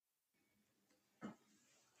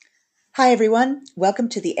Hi, everyone. Welcome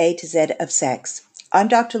to the A to Z of Sex. I'm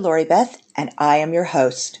Dr. Lori Beth, and I am your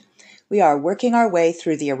host. We are working our way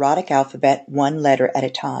through the erotic alphabet one letter at a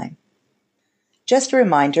time. Just a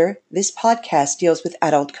reminder, this podcast deals with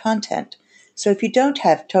adult content, so if you don't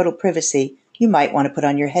have total privacy, you might want to put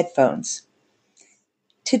on your headphones.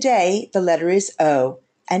 Today, the letter is O,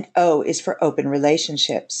 and O is for open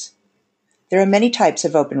relationships. There are many types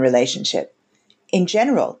of open relationship. In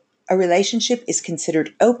general, a relationship is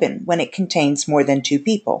considered open when it contains more than two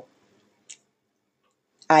people,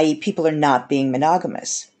 i.e., people are not being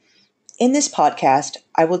monogamous. In this podcast,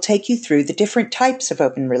 I will take you through the different types of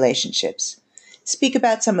open relationships, speak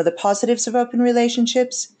about some of the positives of open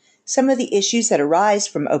relationships, some of the issues that arise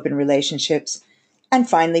from open relationships, and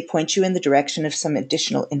finally point you in the direction of some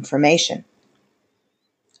additional information.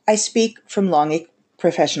 I speak from long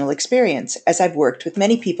professional experience, as I've worked with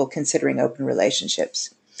many people considering open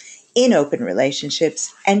relationships, in open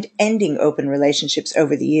relationships, and ending open relationships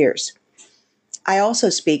over the years. I also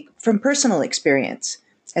speak from personal experience,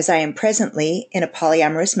 as I am presently in a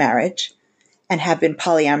polyamorous marriage and have been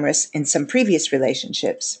polyamorous in some previous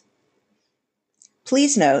relationships.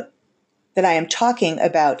 Please note that I am talking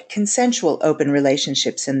about consensual open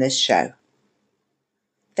relationships in this show.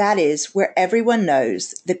 That is, where everyone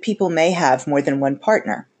knows that people may have more than one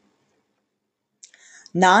partner.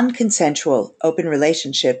 Non-consensual open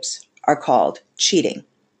relationships are called cheating.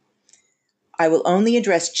 I will only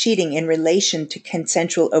address cheating in relation to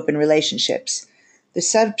consensual open relationships. The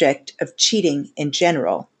subject of cheating in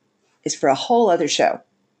general is for a whole other show.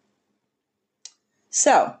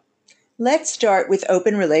 So, let's start with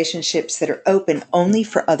open relationships that are open only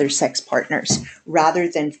for other sex partners, rather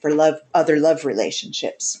than for other love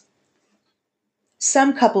relationships.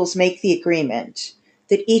 Some couples make the agreement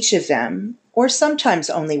that each of them, or sometimes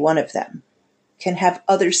only one of them, can have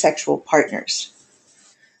other sexual partners.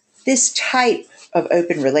 This type of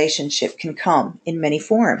open relationship can come in many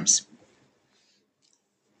forms.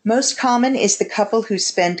 Most common is the couple who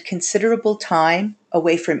spend considerable time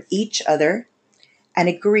away from each other and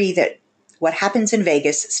agree that what happens in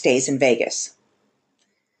Vegas stays in Vegas.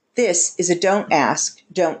 This is a don't ask,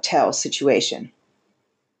 don't tell situation.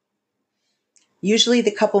 Usually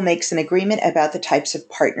the couple makes an agreement about the types of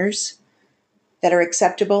partners that are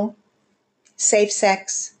acceptable, safe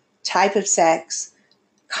sex, type of sex,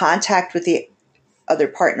 contact with the other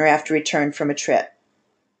partner after return from a trip.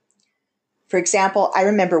 For example, I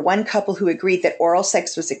remember one couple who agreed that oral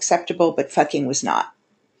sex was acceptable, but fucking was not.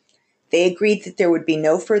 They agreed that there would be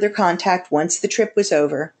no further contact once the trip was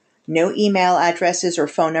over, no email addresses or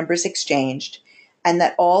phone numbers exchanged, and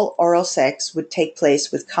that all oral sex would take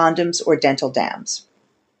place with condoms or dental dams.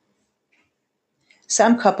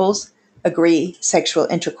 Some couples agree sexual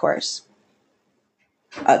intercourse.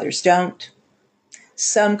 Others don't.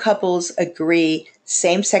 Some couples agree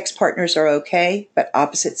same-sex partners are okay, but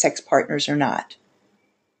opposite-sex partners are not.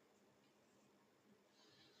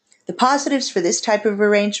 The positives for this type of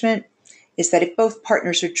arrangement is that if both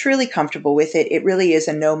partners are truly comfortable with it, it really is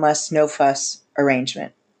a no-muss, no-fuss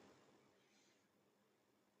arrangement.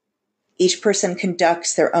 Each person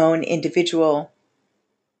conducts their own individual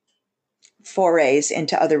forays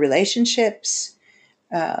into other relationships.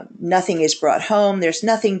 Nothing is brought home. There's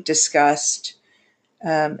nothing discussed.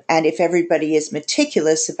 And if everybody is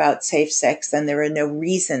meticulous about safe sex, then there are no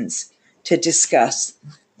reasons to discuss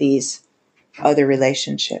these other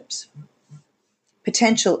relationships.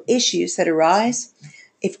 Potential issues that arise: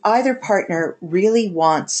 if either partner really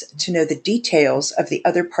wants to know the details of the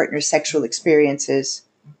other partner's sexual experiences,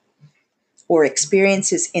 or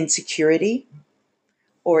experiences insecurity,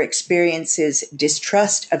 or experiences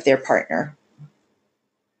distrust of their partner.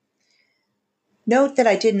 Note that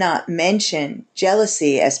I did not mention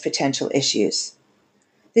jealousy as potential issues.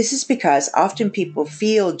 This is because often people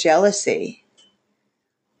feel jealousy,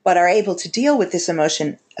 but are able to deal with this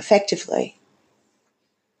emotion effectively.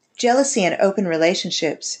 Jealousy in open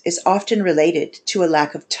relationships is often related to a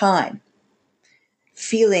lack of time.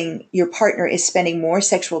 Feeling your partner is spending more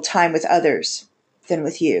sexual time with others than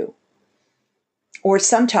with you. Or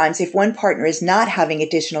sometimes if one partner is not having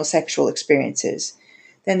additional sexual experiences,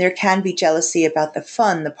 then there can be jealousy about the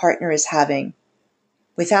fun the partner is having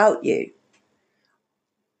without you,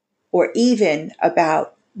 or even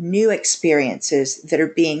about new experiences that are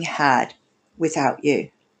being had without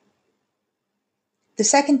you. The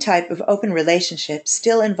second type of open relationship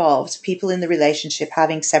still involves people in the relationship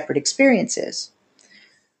having separate experiences.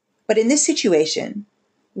 But in this situation,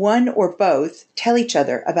 one or both tell each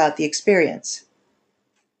other about the experience.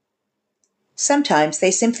 Sometimes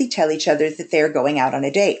they simply tell each other that they are going out on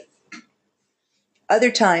a date. Other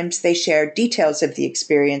times they share details of the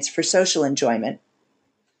experience for social enjoyment.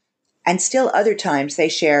 And still other times they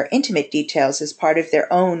share intimate details as part of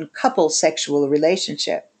their own couple sexual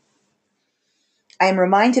relationship. I am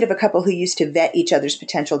reminded of a couple who used to vet each other's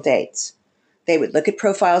potential dates. They would look at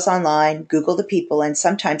profiles online, Google the people, and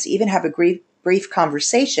sometimes even have a brief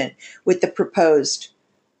conversation with the proposed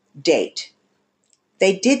date.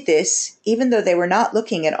 They did this even though they were not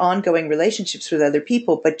looking at ongoing relationships with other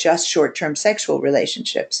people, but just short-term sexual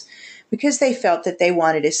relationships, because they felt that they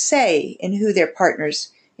wanted a say in who their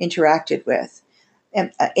partners interacted with.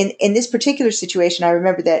 And in this particular situation, I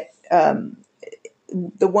remember that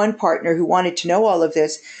the one partner who wanted to know all of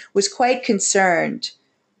this was quite concerned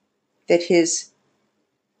that his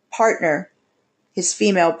partner, his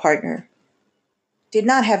female partner, did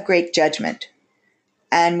not have great judgment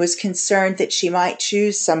and was concerned that she might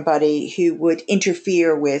choose somebody who would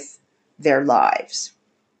interfere with their lives.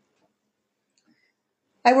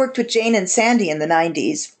 I worked with Jane and Sandy in the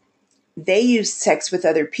 90s. They used sex with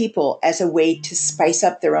other people as a way to spice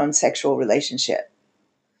up their own sexual relationship.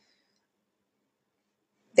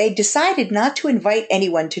 They decided not to invite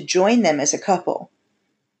anyone to join them as a couple.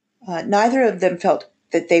 Neither of them felt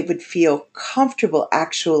that they would feel comfortable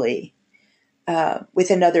actually with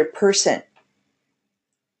another person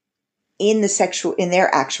in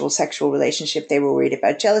their actual sexual relationship. They were worried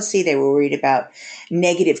about jealousy. They were worried about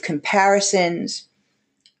negative comparisons.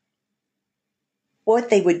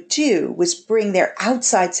 What they would do was bring their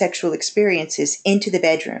outside sexual experiences into the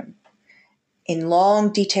bedroom in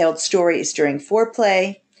long, detailed stories during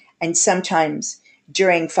foreplay and sometimes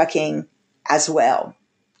during fucking as well.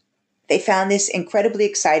 They found this incredibly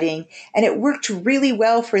exciting, and it worked really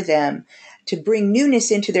well for them to bring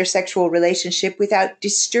newness into their sexual relationship without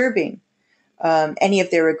disturbing any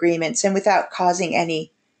of their agreements and without causing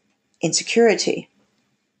any insecurity.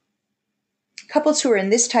 Couples who are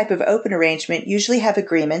in this type of open arrangement usually have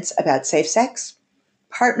agreements about safe sex,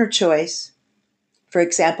 partner choice. For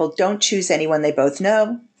example, don't choose anyone they both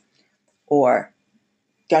know, or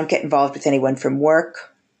don't get involved with anyone from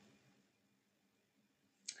work.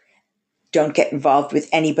 Don't get involved with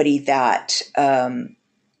anybody that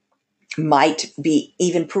might be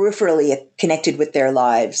even peripherally connected with their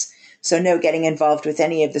lives. So no getting involved with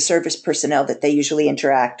any of the service personnel that they usually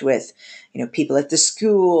interact with. People at the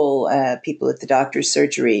school, people at the doctor's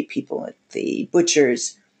surgery, people at the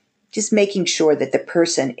butcher's. Just making sure that the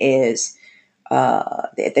person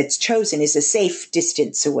that's chosen is a safe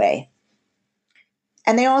distance away.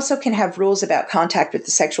 And they also can have rules about contact with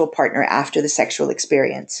the sexual partner after the sexual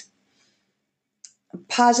experience.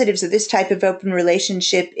 Positives of this type of open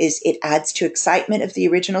relationship is it adds to excitement of the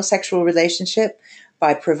original sexual relationship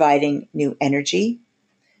by providing new energy,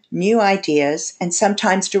 new ideas, and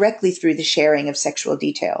sometimes directly through the sharing of sexual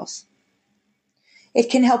details. It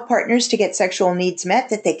can help partners to get sexual needs met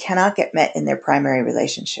that they cannot get met in their primary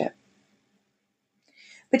relationship.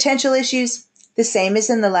 Potential issues, the same as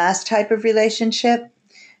in the last type of relationship.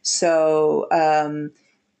 So,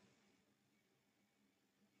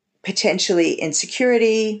 potentially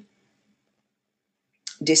insecurity,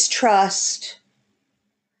 distrust,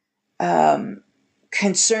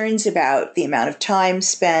 concerns about the amount of time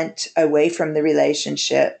spent away from the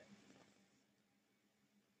relationship.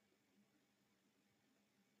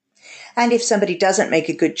 And if somebody doesn't make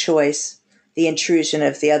a good choice, the intrusion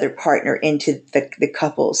of the other partner into the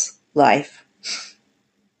couple's life.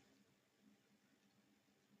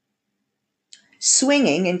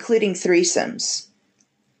 Swinging, including threesomes,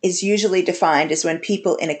 is usually defined as when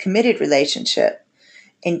people in a committed relationship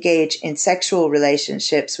engage in sexual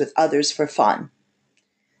relationships with others for fun.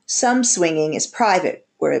 Some swinging is private,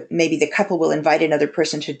 where maybe the couple will invite another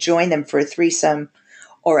person to join them for a threesome,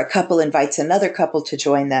 or a couple invites another couple to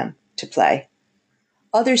join them to play.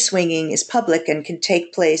 Other swinging is public and can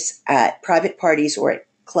take place at private parties or at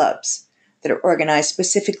clubs that are organized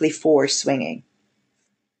specifically for swinging.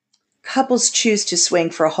 Couples choose to swing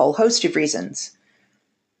for a whole host of reasons.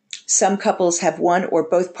 Some couples have one or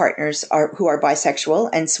both partners who are bisexual,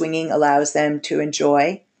 and swinging allows them to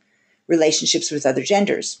enjoy relationships with other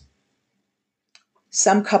genders.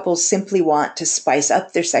 Some couples simply want to spice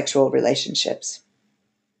up their sexual relationships.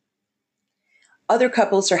 Other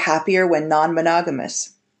couples are happier when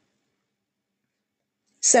non-monogamous.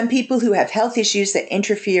 Some people who have health issues that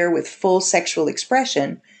interfere with full sexual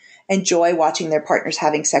expression enjoy watching their partners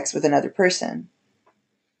having sex with another person.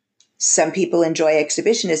 Some people enjoy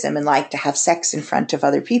exhibitionism and like to have sex in front of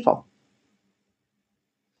other people.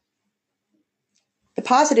 The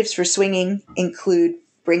positives for swinging include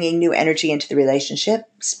bringing new energy into the relationship,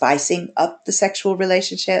 spicing up the sexual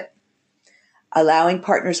relationship, allowing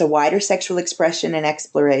partners a wider sexual expression and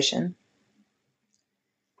exploration.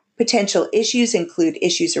 Potential issues include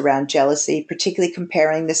issues around jealousy, particularly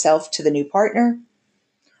comparing the self to the new partner,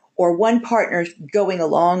 or one partner going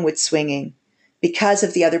along with swinging because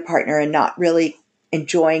of the other partner and not really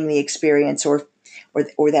enjoying the experience, or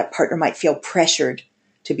that partner might feel pressured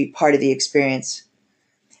to be part of the experience.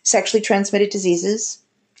 Sexually transmitted diseases,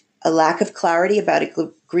 a lack of clarity about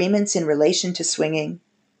agreements in relation to swinging.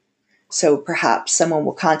 So perhaps someone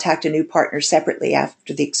will contact a new partner separately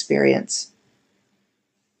after the experience.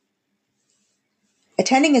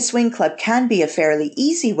 Attending a swing club can be a fairly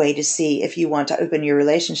easy way to see if you want to open your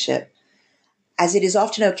relationship, as it is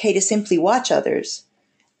often okay to simply watch others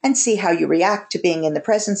and see how you react to being in the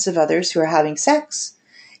presence of others who are having sex,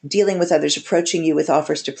 dealing with others approaching you with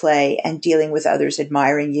offers to play, and dealing with others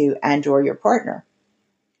admiring you and or your partner.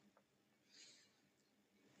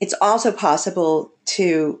 It's also possible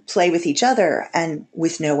to play with each other and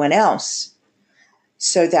with no one else,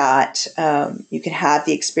 so that you can have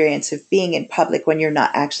the experience of being in public when you're not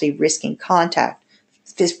actually risking contact,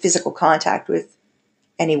 physical contact with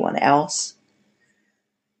anyone else.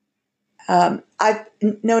 I've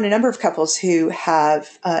known a number of couples who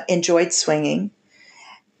have enjoyed swinging.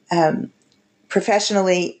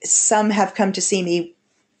 Professionally, some have come to see me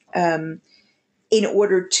in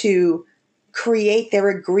order to create their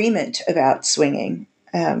agreement about swinging,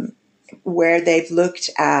 where they've looked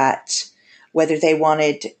at whether they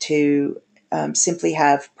wanted to simply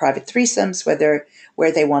have private threesomes,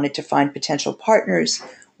 where they wanted to find potential partners,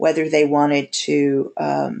 whether they wanted to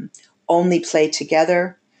only play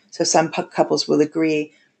together. So some couples will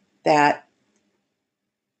agree that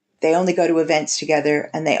they only go to events together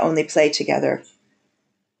and they only play together.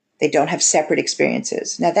 They don't have separate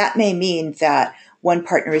experiences. Now, that may mean that one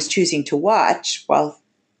partner is choosing to watch while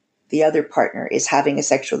the other partner is having a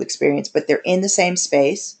sexual experience, but they're in the same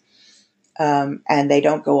space, and they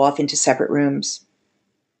don't go off into separate rooms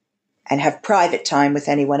and have private time with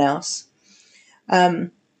anyone else.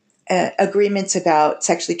 Agreements about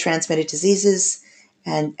sexually transmitted diseases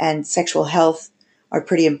and sexual health are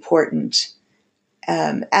pretty important.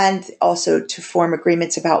 And also to form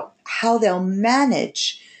agreements about how they'll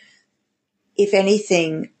manage if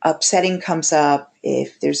anything upsetting comes up,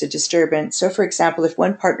 if there's a disturbance. So, for example, if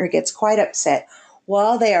one partner gets quite upset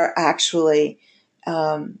while they are actually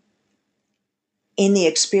in the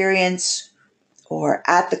experience or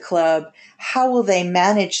at the club, how will they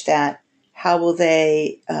manage that? How will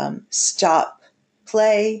they stop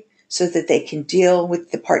play so that they can deal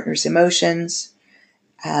with the partner's emotions?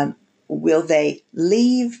 Will they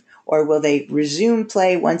leave, or will they resume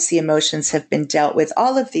play once the emotions have been dealt with?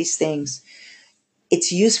 All of these things,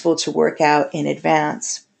 it's useful to work out in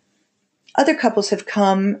advance. Other couples have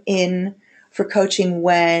come in for coaching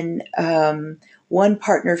when one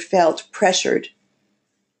partner felt pressured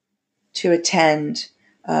to attend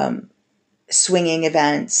swinging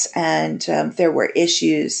events, and there were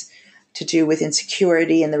issues to do with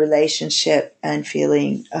insecurity in the relationship and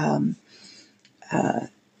feeling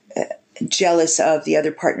jealous of the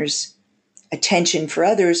other partner's attention for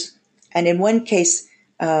others, and in one case,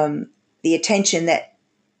 the attention that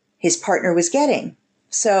his partner was getting.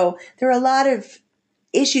 So there are a lot of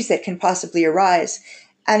issues that can possibly arise,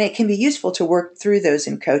 and it can be useful to work through those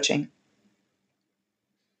in coaching.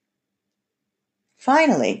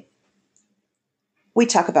 Finally, we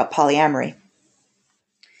talk about polyamory.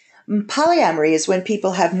 Polyamory is when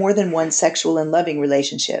people have more than one sexual and loving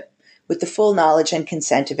relationship with the full knowledge and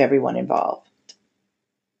consent of everyone involved.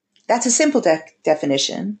 That's a simple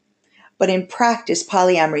definition, but in practice,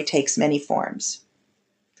 polyamory takes many forms.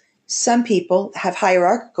 Some people have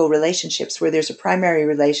hierarchical relationships where there's a primary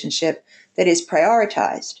relationship that is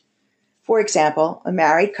prioritized. For example, a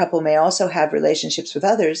married couple may also have relationships with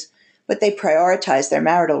others, but they prioritize their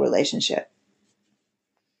marital relationship.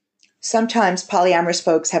 Sometimes polyamorous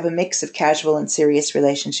folks have a mix of casual and serious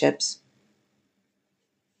relationships.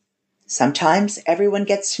 Sometimes everyone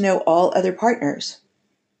gets to know all other partners.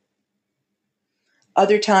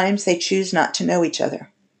 Other times they choose not to know each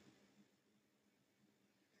other.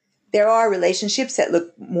 There are relationships that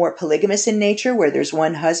look more polygamous in nature, where there's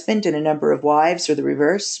one husband and a number of wives, or the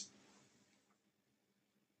reverse.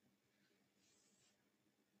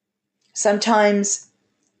 Sometimes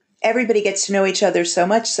everybody gets to know each other so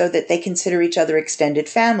much so that they consider each other extended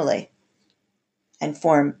family and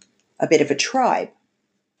form a bit of a tribe.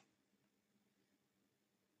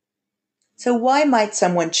 So why might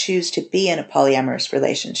someone choose to be in a polyamorous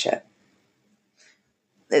relationship?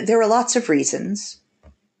 There are lots of reasons.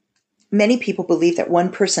 Many people believe that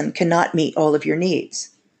one person cannot meet all of your needs.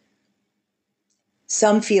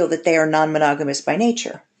 Some feel that they are non-monogamous by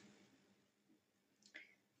nature.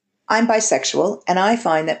 I'm bisexual, and I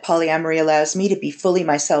find that polyamory allows me to be fully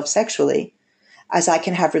myself sexually, as I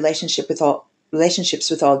can have relationships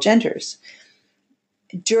with all genders.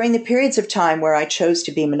 During the periods of time where I chose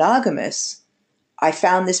to be monogamous, I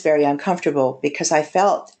found this very uncomfortable because I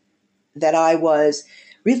felt that I was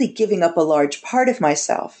really giving up a large part of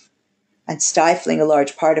myself and stifling a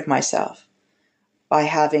large part of myself by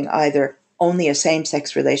having either only a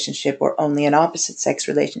same-sex relationship or only an opposite-sex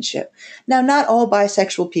relationship. Now, not all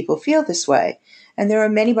bisexual people feel this way, and there are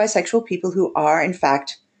many bisexual people who are, in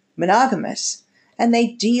fact, monogamous, and they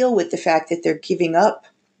deal with the fact that they're giving up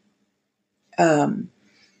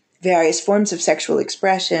various forms of sexual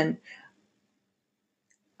expression,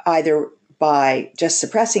 either by just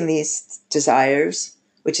suppressing these desires,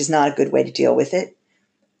 which is not a good way to deal with it,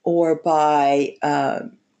 or by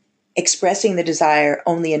expressing the desire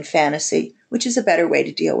only in fantasy, which is a better way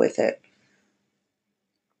to deal with it.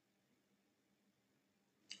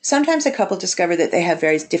 Sometimes a couple discover that they have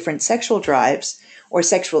very different sexual drives or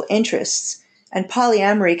sexual interests, and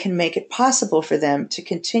polyamory can make it possible for them to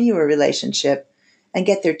continue a relationship and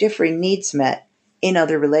get their differing needs met in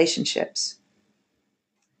other relationships.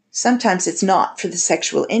 Sometimes it's not for the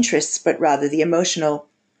sexual interests, but rather the emotional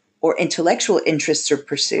or intellectual interests or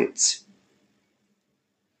pursuits.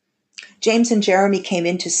 James and Jeremy came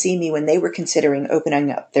in to see me when they were considering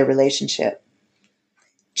opening up their relationship.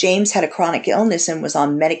 James had a chronic illness and was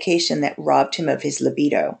on medication that robbed him of his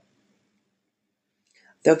libido.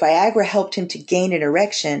 Though Viagra helped him to gain an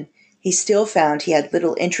erection, he still found he had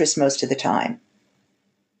little interest most of the time.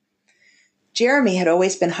 Jeremy had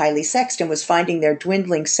always been highly sexed and was finding their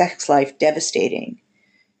dwindling sex life devastating.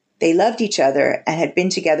 They loved each other and had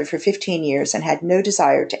been together for 15 years and had no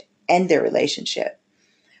desire to end their relationship.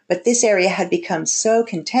 But this area had become so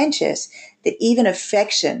contentious that even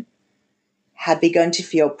affection had begun to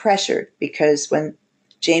feel pressured, because when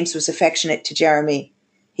James was affectionate to Jeremy,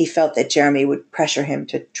 he felt that Jeremy would pressure him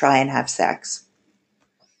to try and have sex.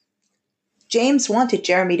 James wanted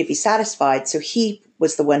Jeremy to be satisfied, so he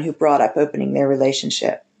was the one who brought up opening their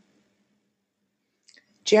relationship.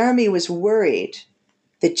 Jeremy was worried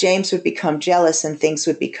that James would become jealous and things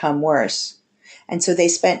would become worse, and so they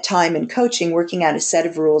spent time in coaching working out a set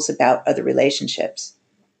of rules about other relationships.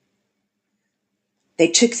 They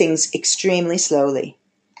took things extremely slowly,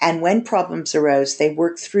 and when problems arose, they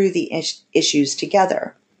worked through the issues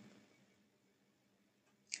together.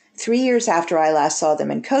 3 years after I last saw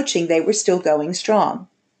them in coaching, they were still going strong.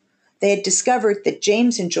 They had discovered that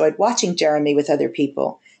James enjoyed watching Jeremy with other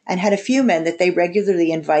people and had a few men that they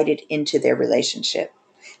regularly invited into their relationship.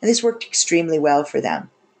 And this worked extremely well for them.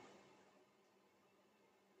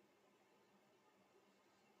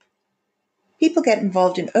 People get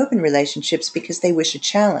involved in open relationships because they wish a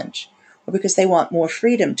challenge or because they want more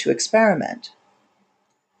freedom to experiment.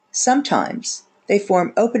 Sometimes they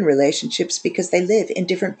form open relationships because they live in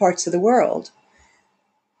different parts of the world,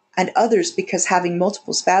 and others because having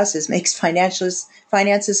multiple spouses makes finances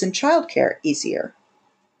and childcare easier.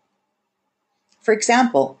 For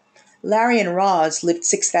example, Larry and Roz lived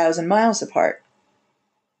 6,000 miles apart.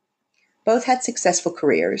 Both had successful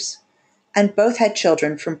careers, and both had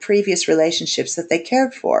children from previous relationships that they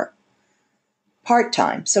cared for.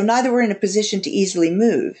 Part-time, so neither were in a position to easily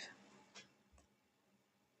move.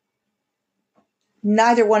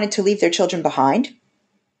 Neither wanted to leave their children behind,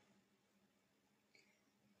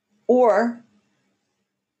 or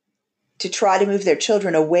to try to move their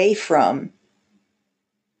children away from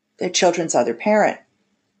their children's other parent.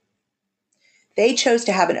 They chose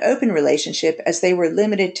to have an open relationship as they were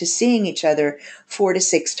limited to seeing each other 4 to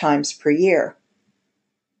 6 times per year.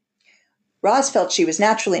 Roz felt she was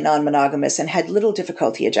naturally non-monogamous and had little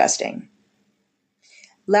difficulty adjusting.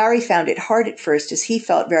 Larry found it hard at first as he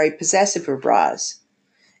felt very possessive of Roz.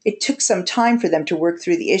 It took some time for them to work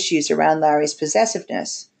through the issues around Larry's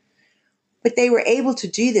possessiveness, but they were able to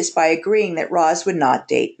do this by agreeing that Roz would not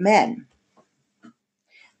date men.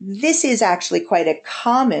 This is actually quite a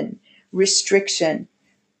common restriction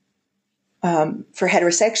for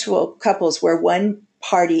heterosexual couples where one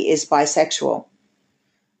party is bisexual.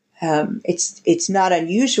 It's not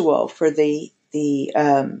unusual for the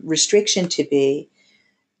restriction to be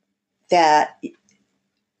that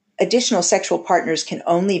additional sexual partners can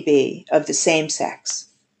only be of the same sex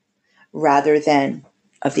rather than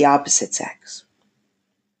of the opposite sex.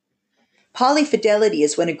 Polyfidelity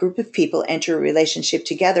is when a group of people enter a relationship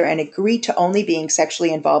together and agree to only being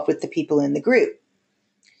sexually involved with the people in the group.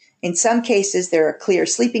 In some cases, there are clear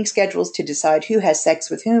sleeping schedules to decide who has sex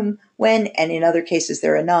with whom, when, and in other cases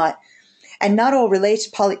there are not. And not all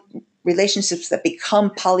relationships that become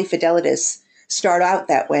polyfidelitous start out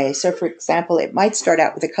that way. So, for example, it might start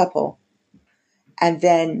out with a couple, and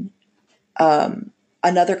then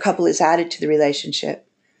another couple is added to the relationship,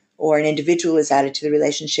 or an individual is added to the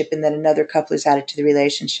relationship, and then another couple is added to the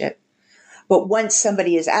relationship. But once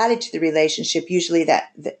somebody is added to the relationship, usually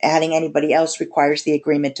that adding anybody else requires the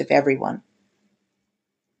agreement of everyone.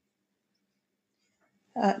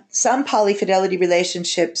 Some polyfidelity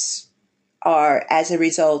relationships are as a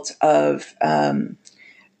result of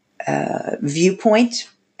viewpoint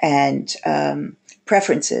and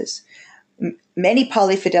preferences. Many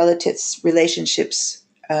polyfidelitous relationships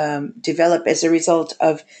develop as a result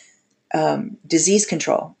of disease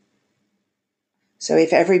control. So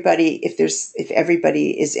if everybody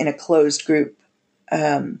is in a closed group,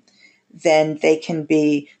 then they can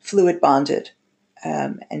be fluid bonded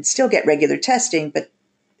and still get regular testing, but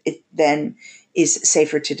it then is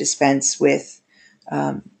safer to dispense with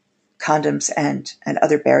condoms and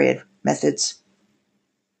other barrier methods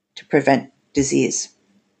to prevent disease.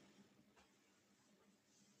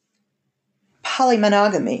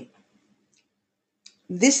 Polymonogamy.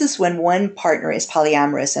 This is when one partner is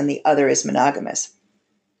polyamorous and the other is monogamous.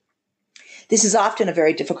 This is often a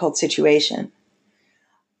very difficult situation.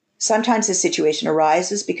 Sometimes this situation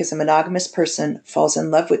arises because a monogamous person falls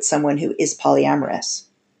in love with someone who is polyamorous.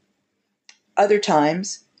 Other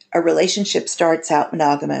times, a relationship starts out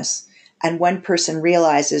monogamous and one person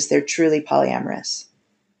realizes they're truly polyamorous.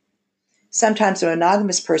 Sometimes a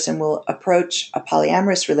monogamous person will approach a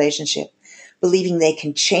polyamorous relationship believing they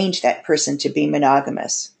can change that person to be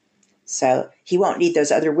monogamous. So he won't need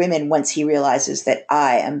those other women once he realizes that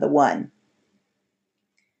I am the one.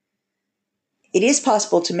 It is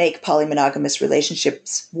possible to make polymonogamous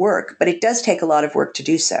relationships work, but it does take a lot of work to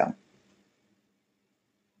do so.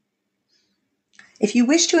 If you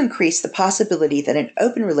wish to increase the possibility that an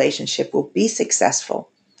open relationship will be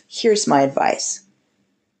successful, here's my advice.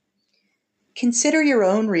 Consider your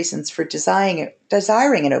own reasons for desiring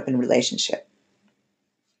an open relationship.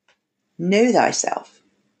 Know thyself.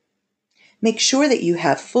 Make sure that you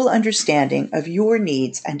have full understanding of your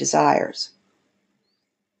needs and desires.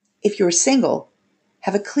 If you're single,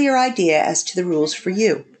 have a clear idea as to the rules for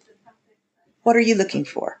you. What are you looking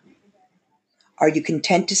for? Are you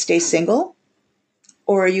content to stay single?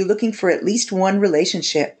 Or are you looking for at least one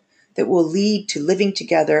relationship that will lead to living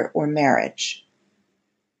together or marriage?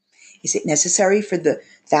 Is it necessary for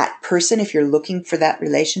that person, if you're looking for that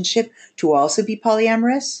relationship, to also be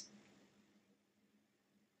polyamorous?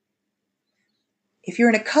 If you're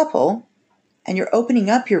in a couple and you're opening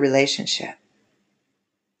up your relationship,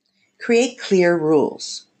 create clear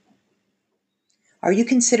rules. Are you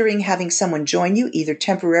considering having someone join you either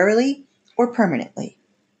temporarily or permanently?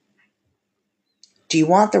 Do you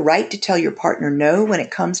want the right to tell your partner no when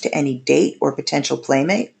it comes to any date or potential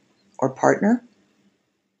playmate or partner?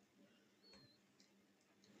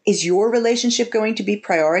 Is your relationship going to be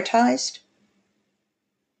prioritized?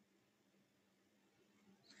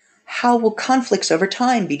 How will conflicts over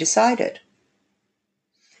time be decided?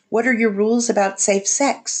 What are your rules about safe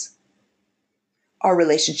sex? Are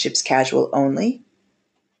relationships casual only?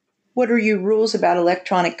 What are your rules about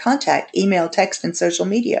electronic contact, email, text, and social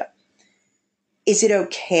media? Is it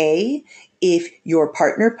okay if your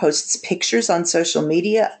partner posts pictures on social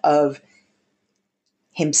media of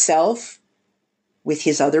himself with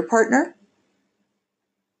his other partner?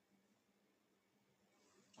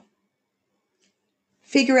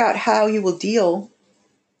 Figure out how you will deal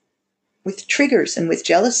with triggers and with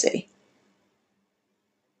jealousy.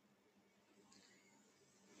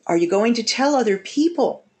 Are you going to tell other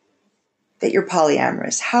people that you're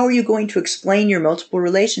polyamorous? How are you going to explain your multiple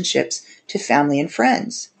relationships to family and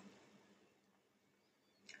friends?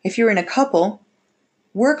 If you're in a couple,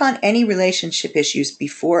 work on any relationship issues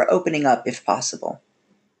before opening up if possible.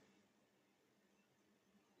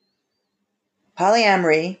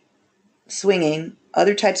 Polyamory, swinging,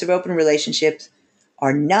 other types of open relationships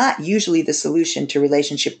are not usually the solution to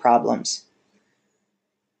relationship problems.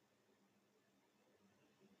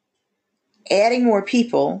 Adding more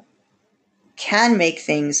people can make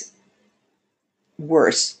things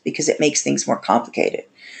worse because it makes things more complicated.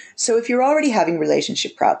 So if you're already having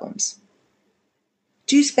relationship problems,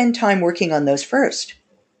 do spend time working on those first.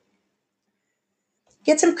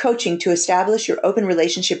 Get some coaching to establish your open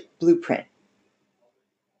relationship blueprint.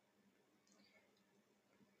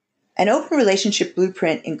 An open relationship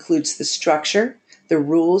blueprint includes the structure, the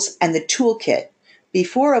rules, and the toolkit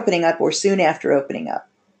before opening up or soon after opening up.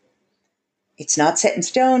 It's not set in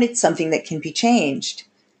stone, it's something that can be changed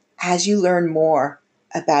as you learn more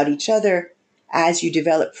about each other, as you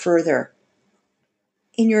develop further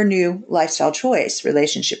in your new lifestyle choice,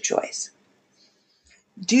 relationship choice.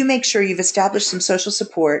 Do make sure you've established some social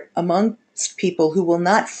support amongst people who will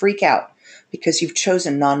not freak out because you've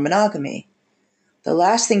chosen non-monogamy. The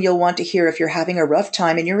last thing you'll want to hear if you're having a rough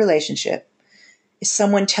time in your relationship is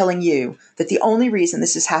someone telling you that the only reason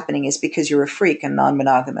this is happening is because you're a freak and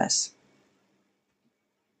non-monogamous.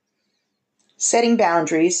 Setting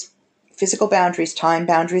boundaries, physical boundaries, time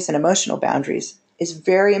boundaries, and emotional boundaries, is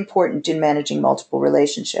very important in managing multiple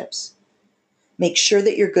relationships. Make sure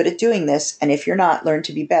that you're good at doing this, and if you're not, learn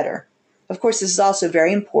to be better. Of course, this is also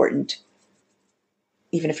very important,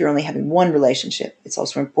 even if you're only having one relationship. It's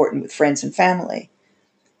also important with friends and family.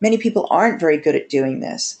 Many people aren't very good at doing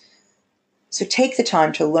this, so take the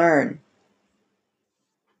time to learn.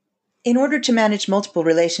 In order to manage multiple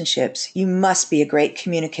relationships, you must be a great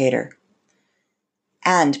communicator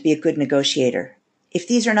and be a good negotiator. If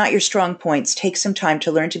these are not your strong points, take some time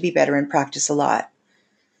to learn to be better and practice a lot.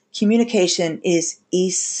 Communication is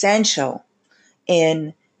essential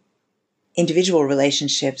in individual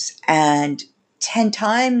relationships and 10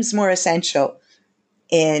 times more essential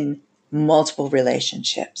in multiple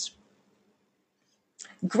relationships.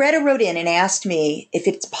 Greta wrote in and asked me if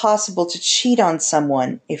it's possible to cheat on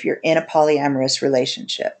someone if you're in a polyamorous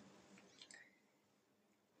relationship.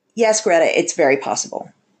 Yes, Greta, it's very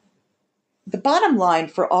possible. The bottom line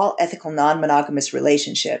for all ethical non-monogamous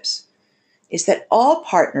relationships is that all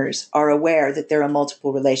partners are aware that there are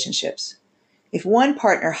multiple relationships. If one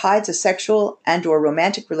partner hides a sexual and/or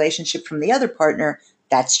romantic relationship from the other partner,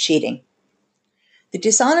 that's cheating. The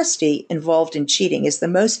dishonesty involved in cheating is the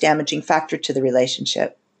most damaging factor to the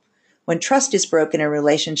relationship. When trust is broken in a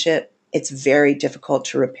relationship, it's very difficult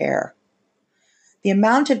to repair. The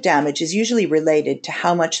amount of damage is usually related to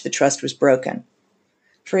how much the trust was broken.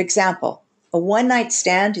 For example, a one-night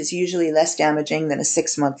stand is usually less damaging than a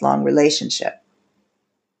 6-month-long relationship.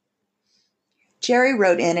 Jerry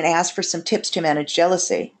wrote in and asked for some tips to manage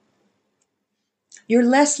jealousy. You're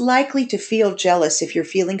less likely to feel jealous if you're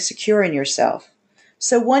feeling secure in yourself.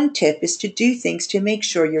 So one tip is to do things to make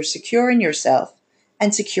sure you're secure in yourself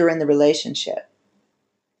and secure in the relationship.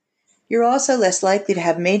 You're also less likely to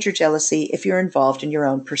have major jealousy if you're involved in your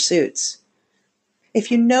own pursuits.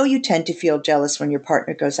 If you know you tend to feel jealous when your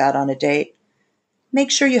partner goes out on a date, make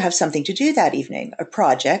sure you have something to do that evening, a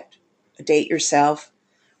project, a date yourself,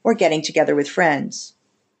 or getting together with friends.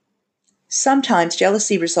 Sometimes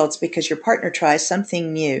jealousy results because your partner tries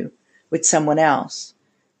something new with someone else.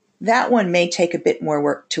 That one may take a bit more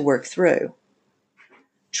work to work through.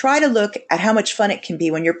 Try to look at how much fun it can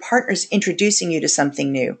be when your partner's introducing you to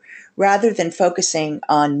something new, rather than focusing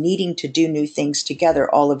on needing to do new things together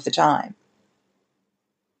all of the time.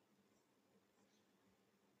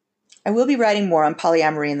 I will be writing more on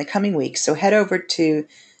polyamory in the coming weeks, so head over to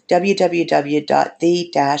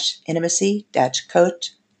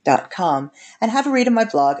www.the-intimacy-coach.com and have a read of my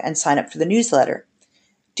blog and sign up for the newsletter.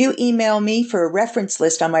 Do email me for a reference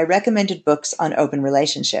list on my recommended books on open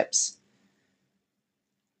relationships.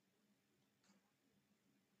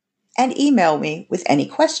 And email me with any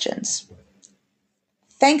questions.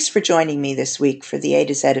 Thanks for joining me this week for the A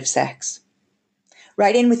to Z of Sex.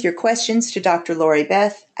 Write in with your questions to Dr. Lori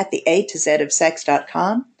Beth at the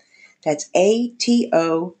atozofsex.com. That's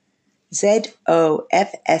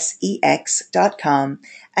atozofsex.com.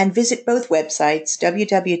 And visit both websites,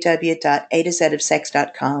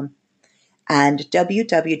 www.atozofsex.com and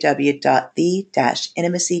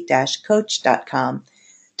www.the-intimacy-coach.com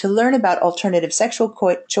to learn about alternative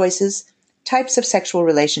sexual choices, types of sexual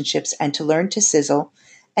relationships, and to learn to sizzle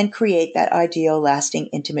and create that ideal, lasting,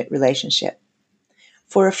 intimate relationship.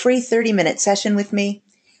 For a free 30-minute session with me,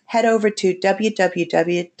 head over to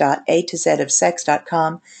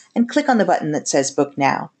www.atozofsex.com and click on the button that says Book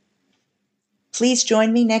Now. Please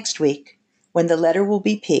join me next week when the letter will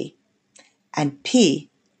be P, and P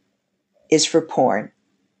is for porn.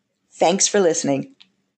 Thanks for listening.